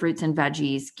forms of fruits and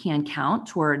veggies can count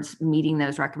towards meeting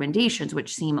those recommendations,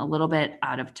 which seem a little bit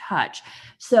out of touch.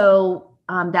 So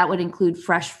that would include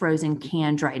fresh, frozen,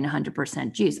 canned, dried, and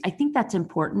 100% juice. I think that's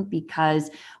important because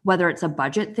whether it's a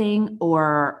budget thing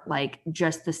or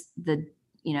just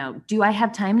do I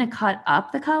have time to cut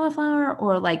up the cauliflower,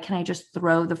 or can I just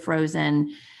throw the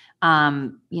frozen,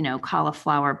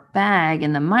 cauliflower bag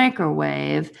in the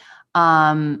microwave,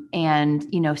 and,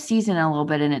 season it a little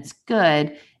bit and it's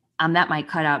good. That might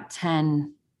cut out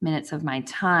 10 minutes of my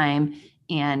time,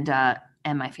 and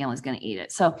my family's going to eat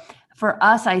it. So for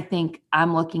us, I think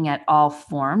I'm looking at all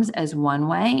forms as one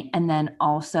way, and then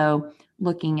also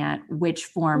looking at which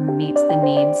form meets the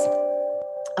needs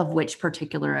of which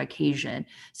particular occasion.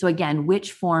 So again,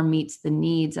 which form meets the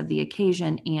needs of the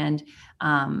occasion, and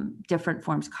different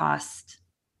forms cost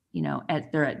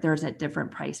there's at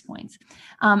different price points.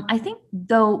 I think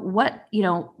though,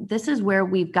 this is where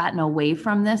we've gotten away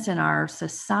from this in our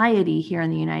society here in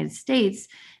the United States,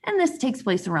 and this takes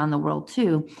place around the world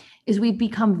too, is we've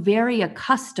become very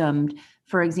accustomed,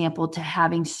 for example, to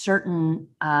having certain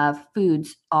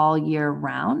foods all year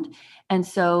round. And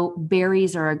so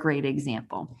berries are a great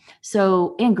example.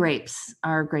 So, and grapes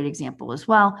are a great example as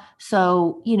well.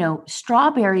 So,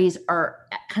 strawberries are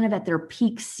kind of at their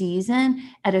peak season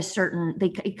at a certain,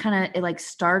 it like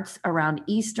starts around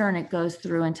Easter and it goes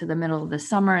through into the middle of the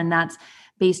summer. And that's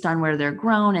based on where they're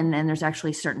grown. And then there's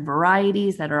actually certain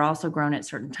varieties that are also grown at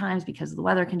certain times because of the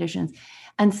weather conditions.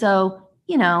 And so,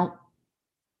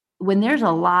 when there's a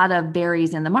lot of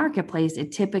berries in the marketplace,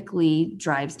 it typically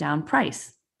drives down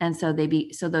price. And so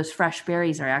those fresh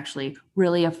berries are actually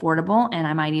really affordable. And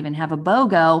I might even have a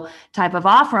BOGO type of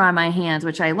offer on my hands,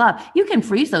 which I love. You can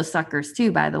freeze those suckers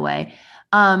too, by the way.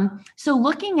 So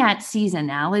looking at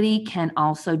seasonality can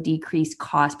also decrease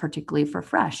cost, particularly for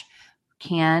fresh.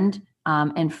 Canned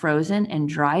and frozen and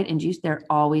dried and juiced, they're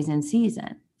always in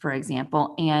season, for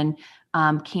example. And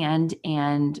canned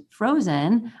and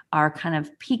frozen are kind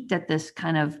of peaked at this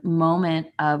kind of moment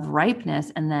of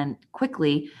ripeness. And then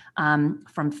quickly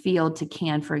from field to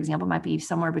can, for example, might be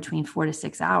somewhere between 4 to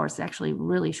 6 hours. It's actually a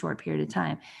really short period of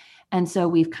time. And so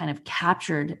we've kind of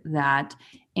captured that.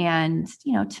 And,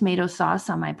 tomato sauce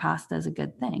on my pasta is a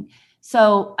good thing.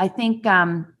 So I think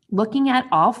looking at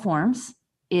all forms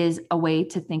is a way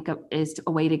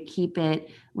to keep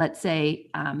it, let's say,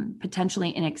 potentially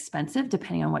inexpensive,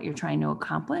 depending on what you're trying to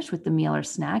accomplish with the meal or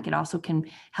snack. It also can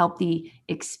help the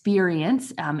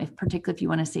experience, particularly if you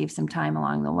want to save some time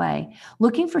along the way.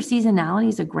 Looking for seasonality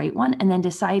is a great one. And then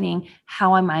deciding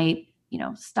how I might,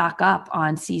 stock up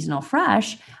on seasonal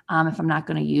fresh if I'm not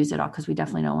going to use it all, because we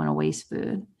definitely don't want to waste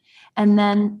food. And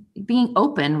then being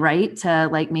open, right, to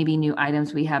like maybe new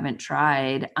items we haven't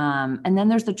tried. And then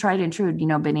there's the tried and true,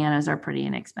 bananas are pretty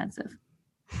inexpensive.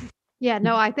 Yeah,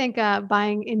 no, I think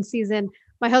buying in season,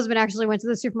 my husband actually went to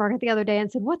the supermarket the other day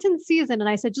and said, "What's in season?" And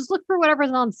I said, "Just look for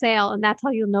whatever's on sale. And that's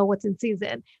how you'll know what's in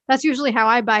season." That's usually how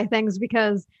I buy things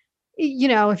because,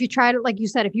 if you try to, like you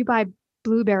said, if you buy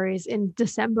blueberries in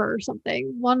December or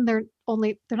something, one, they're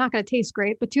not going to taste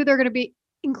great, but two, they're going to be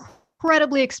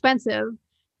incredibly expensive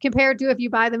compared to if you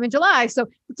buy them in July. So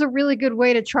it's a really good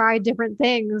way to try different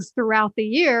things throughout the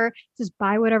year. Just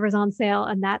buy whatever's on sale.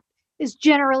 And that is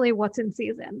generally what's in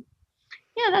season.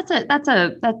 Yeah,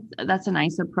 that's a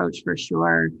nice approach for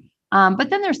sure.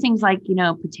 But then there's things like,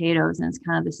 potatoes, and it's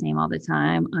kind of the same all the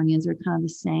time. Onions are kind of the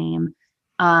same.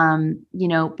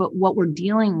 But what we're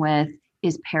dealing with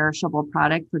is perishable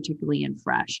product, particularly in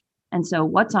fresh. And so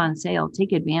what's on sale,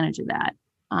 take advantage of that.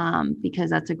 Because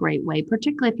that's a great way,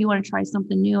 particularly if you want to try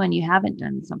something new and you haven't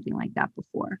done something like that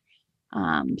before.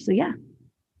 So yeah.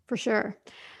 For sure.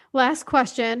 Last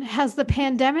question. Has the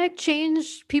pandemic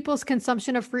changed people's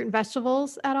consumption of fruit and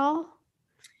vegetables at all?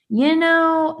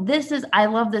 I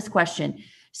love this question.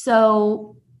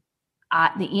 So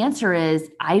the answer is,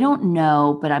 I don't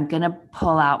know, but I'm going to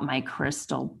pull out my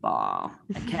crystal ball.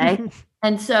 Okay.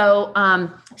 And so,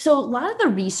 so a lot of the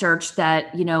research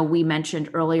that, we mentioned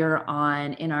earlier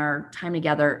on in our time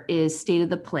together is State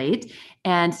of the Plate,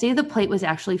 and State of the Plate was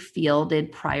actually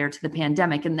fielded prior to the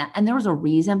pandemic. And there was a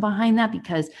reason behind that,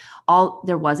 because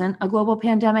there wasn't a global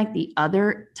pandemic the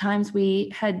other times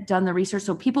we had done the research.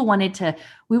 So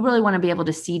we really want to be able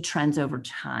to see trends over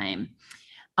time.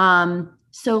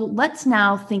 So let's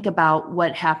now think about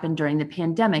what happened during the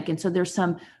pandemic. And so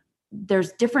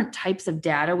there's different types of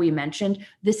data we mentioned.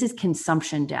 This is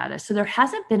consumption data. So there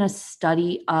hasn't been a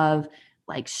study of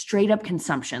like straight up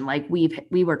consumption like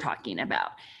we were talking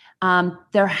about.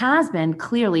 There has been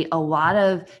clearly a lot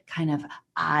of kind of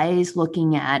eyes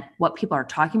looking at what people are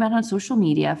talking about on social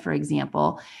media, for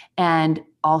example, and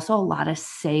also a lot of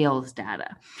sales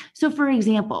data. So for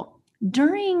example,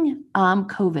 during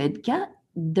COVID,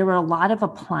 there were a lot of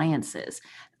appliances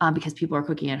because people are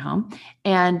cooking at home,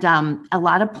 and a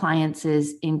lot of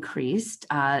appliances increased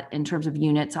in terms of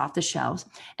units off the shelves.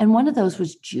 And one of those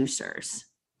was juicers.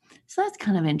 So that's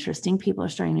kind of interesting. People are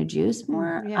starting to juice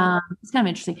more. Yeah. It's kind of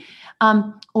interesting.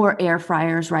 Or air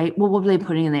fryers, right? Well, what are they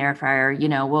putting in the air fryer?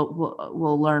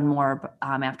 We'll learn more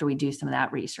after we do some of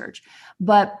that research.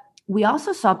 But we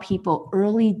also saw people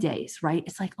early days, right?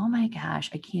 It's like, oh my gosh,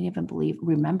 I can't even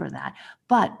remember that.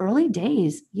 But early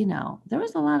days, there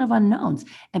was a lot of unknowns,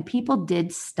 and people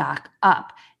did stock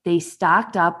up. They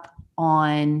stocked up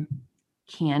on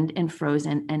canned and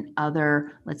frozen and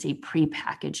other, let's say,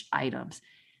 prepackaged items.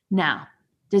 Now,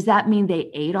 does that mean they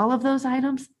ate all of those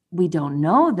items? we don't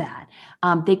know that.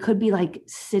 They could be like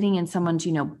sitting in someone's,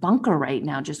 bunker right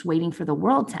now, just waiting for the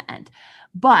world to end.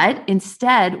 But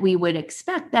instead, we would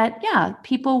expect that, yeah,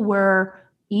 people were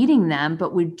eating them,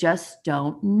 but we just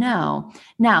don't know.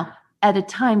 Now, at a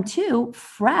time too,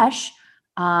 fresh,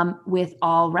 with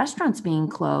all restaurants being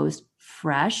closed,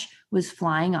 fresh was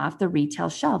flying off the retail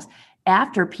shelves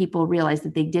after people realized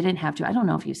that they didn't have to. I don't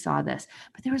know if you saw this,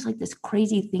 but there was like this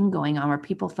crazy thing going on where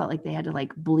people felt like they had to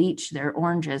like bleach their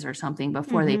oranges or something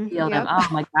before they peeled them. Oh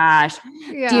my gosh,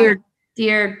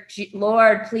 dear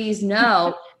Lord, please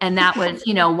no. And that was,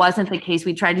 wasn't the case.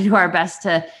 We tried to do our best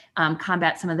to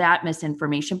combat some of that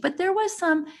misinformation, but there was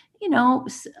some,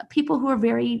 people who are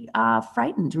very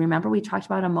frightened. Remember, we talked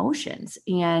about emotions.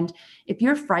 And if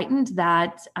you're frightened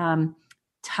that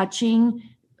touching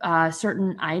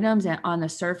certain items on the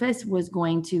surface was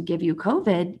going to give you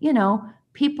COVID,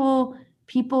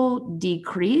 people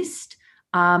decreased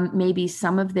maybe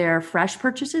some of their fresh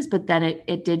purchases, but then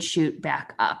it did shoot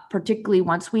back up, particularly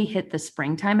once we hit the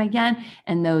springtime again.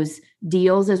 And those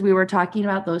deals, as we were talking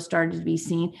about, those started to be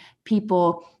seen.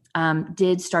 People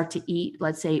did start to eat,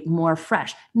 let's say, more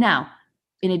fresh. Now,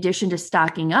 in addition to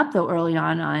stocking up, though, early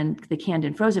on the canned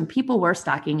and frozen, people were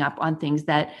stocking up on things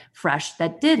that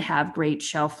did have great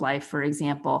shelf life. For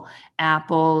example,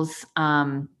 apples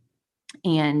and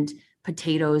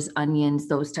potatoes, onions,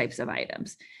 those types of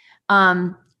items.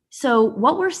 So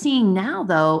what we're seeing now,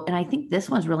 though, and I think this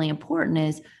one's really important,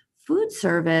 is food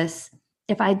service.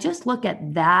 If I just look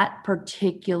at that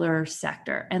particular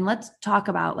sector, and let's talk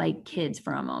about like kids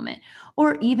for a moment,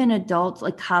 or even adults,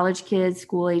 like college kids,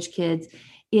 school age kids,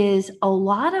 is a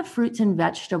lot of fruits and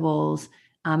vegetables.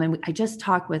 And I just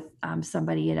talked with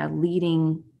somebody at a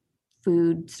leading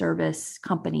food service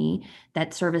company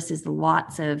that services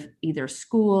lots of either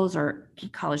schools or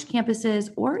college campuses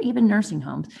or even nursing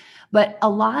homes. But a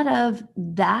lot of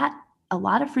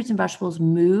fruits and vegetables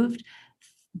moved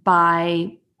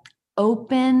by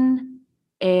open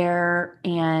air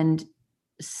and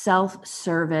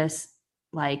self-service,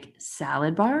 like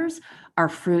salad bars, our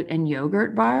fruit and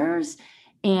yogurt bars.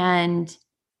 And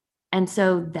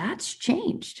so that's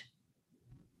changed.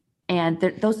 And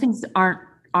those things aren't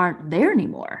there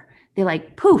anymore. They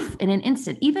like poof in an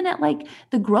instant. Even at like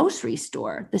the grocery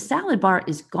store, the salad bar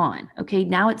is gone. Okay.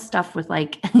 Now it's stuffed with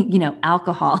like,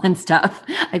 alcohol and stuff.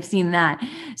 I've seen that.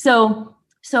 So,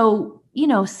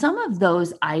 some of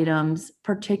those items,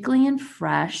 particularly in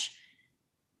fresh,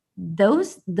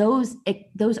 those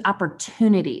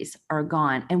opportunities are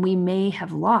gone. And we may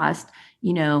have lost,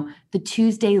 the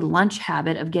Tuesday lunch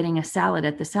habit of getting a salad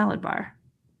at the salad bar.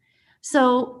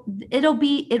 So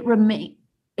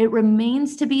it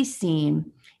remains to be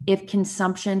seen if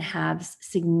consumption has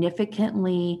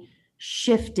significantly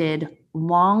shifted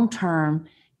long-term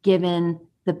given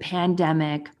the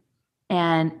pandemic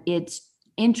and its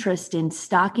interest in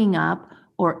stocking up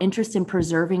or interest in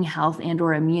preserving health and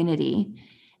or immunity.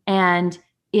 And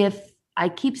if I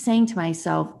keep saying to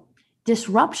myself,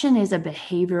 disruption is a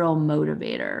behavioral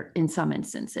motivator in some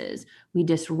instances. We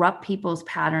disrupt people's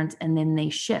patterns and then they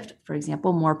shift. For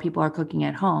example, more people are cooking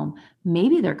at home.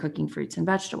 Maybe they're cooking fruits and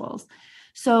vegetables.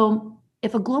 So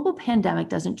if a global pandemic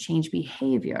doesn't change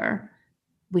behavior,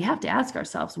 we have to ask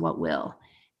ourselves what will.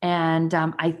 And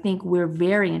I think we're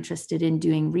very interested in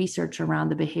doing research around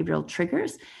the behavioral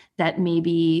triggers that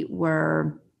maybe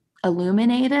were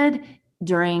illuminated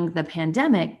during the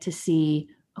pandemic to see,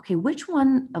 okay, which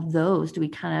one of those do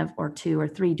we or two or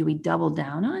three, do we double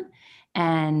down on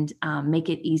and make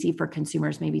it easy for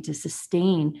consumers maybe to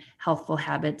sustain healthful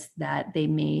habits that they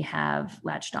may have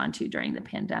latched onto during the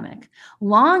pandemic?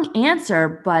 Long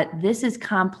answer, but this is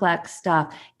complex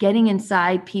stuff. Getting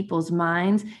inside people's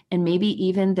minds and maybe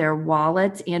even their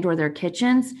wallets and or their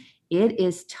kitchens, it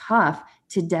is tough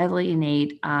to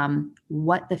delineate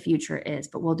what the future is,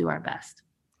 but we'll do our best.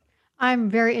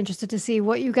 I'm very interested to see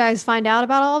what you guys find out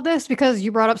about all of this because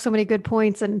you brought up so many good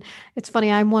points. And it's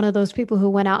funny, I'm one of those people who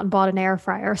went out and bought an air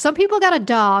fryer. Some people got a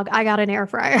dog. I got an air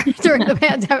fryer during the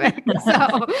pandemic.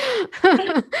 So,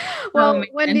 well,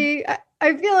 Wendy,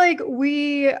 I feel like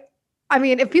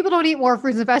if people don't eat more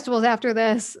fruits and vegetables after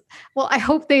this, well, I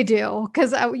hope they do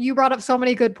because you brought up so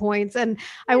many good points. And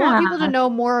I want people to know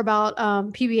more about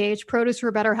PBH, Produce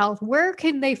for Better Health. Where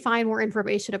can they find more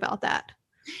information about that?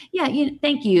 Yeah,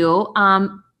 thank you.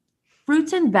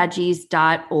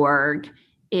 Fruitsandveggies.org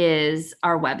is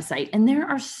our website, and there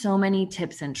are so many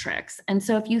tips and tricks. And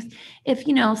so if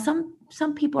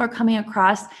some people are coming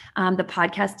across the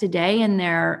podcast today and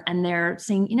they're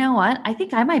saying, you know what, I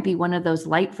think I might be one of those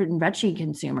light fruit and veggie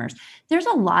consumers. There's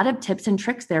a lot of tips and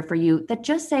tricks there for you that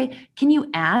just say, think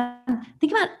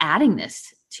about adding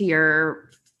this to your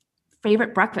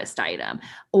favorite breakfast item?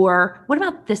 Or what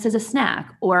about this as a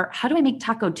snack? Or how do I make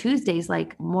Taco Tuesdays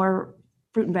like more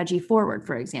fruit and veggie forward,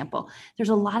 for example? There's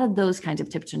a lot of those kinds of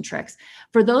tips and tricks.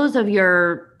 For those of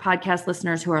your podcast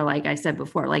listeners who are, like I said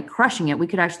before, like crushing it, we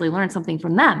could actually learn something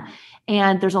from them.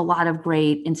 And there's a lot of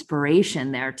great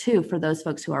inspiration there too, for those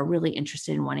folks who are really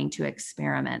interested in wanting to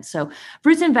experiment. So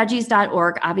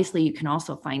fruitsandveggies.org. Obviously, you can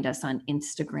also find us on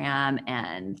Instagram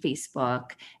and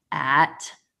Facebook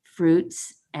at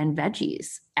Fruits and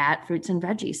Veggies, at Fruits and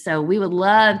Veggies. So we would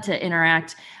love to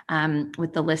interact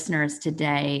with the listeners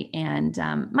today. And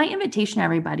my invitation to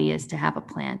everybody is to have a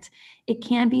plant. It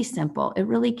can be simple. It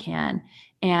really can.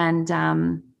 And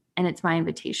it's my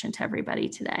invitation to everybody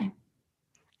today.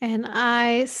 And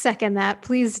I second that.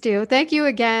 Please do. Thank you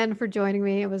again for joining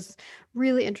me. It was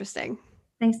really interesting.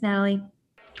 Thanks, Natalie.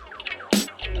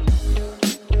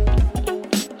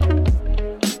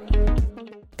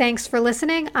 Thanks for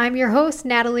listening. I'm your host,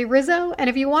 Natalie Rizzo.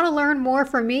 And if you want to learn more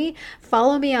from me,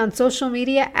 follow me on social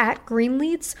media at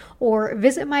Greenleats or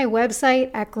visit my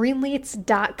website at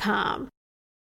greenleats.com.